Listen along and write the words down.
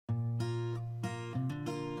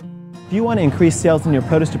If you want to increase sales in your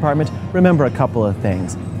produce department, remember a couple of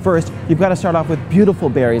things. First, you've got to start off with beautiful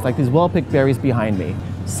berries like these well-picked berries behind me.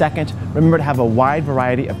 Second, remember to have a wide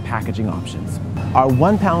variety of packaging options. Our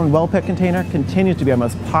 1-pound well-picked container continues to be our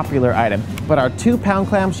most popular item, but our 2-pound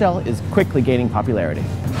clamshell is quickly gaining popularity.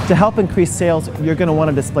 To help increase sales, you're going to want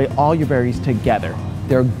to display all your berries together.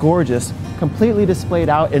 They're gorgeous, completely displayed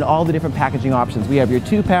out in all the different packaging options. We have your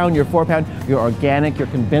 2-pound, your 4-pound, your organic, your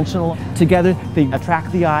conventional. Together, they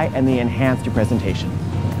attract the eye and they enhance your presentation.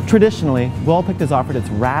 Traditionally, Well-Picked has offered its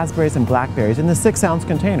raspberries and blackberries in the 6-ounce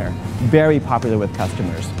container, very popular with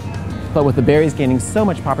customers. But with the berries gaining so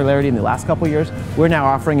much popularity in the last couple years, we're now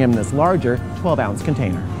offering them in this larger 12-ounce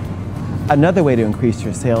container. Another way to increase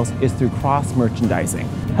your sales is through cross-merchandising.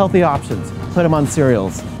 Healthy options, put them on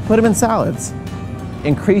cereals, put them in salads.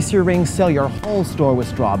 Increase your ring, sell your whole store with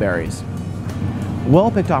strawberries.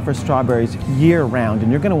 Well-Picked offers strawberries year-round,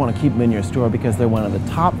 and you're going to want to keep them in your store because they're one of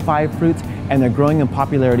the top 5 fruits and they're growing in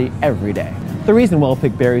popularity every day. The reason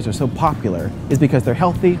Well-Picked berries are so popular is because they're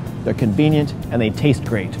healthy, they're convenient, and they taste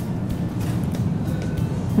great.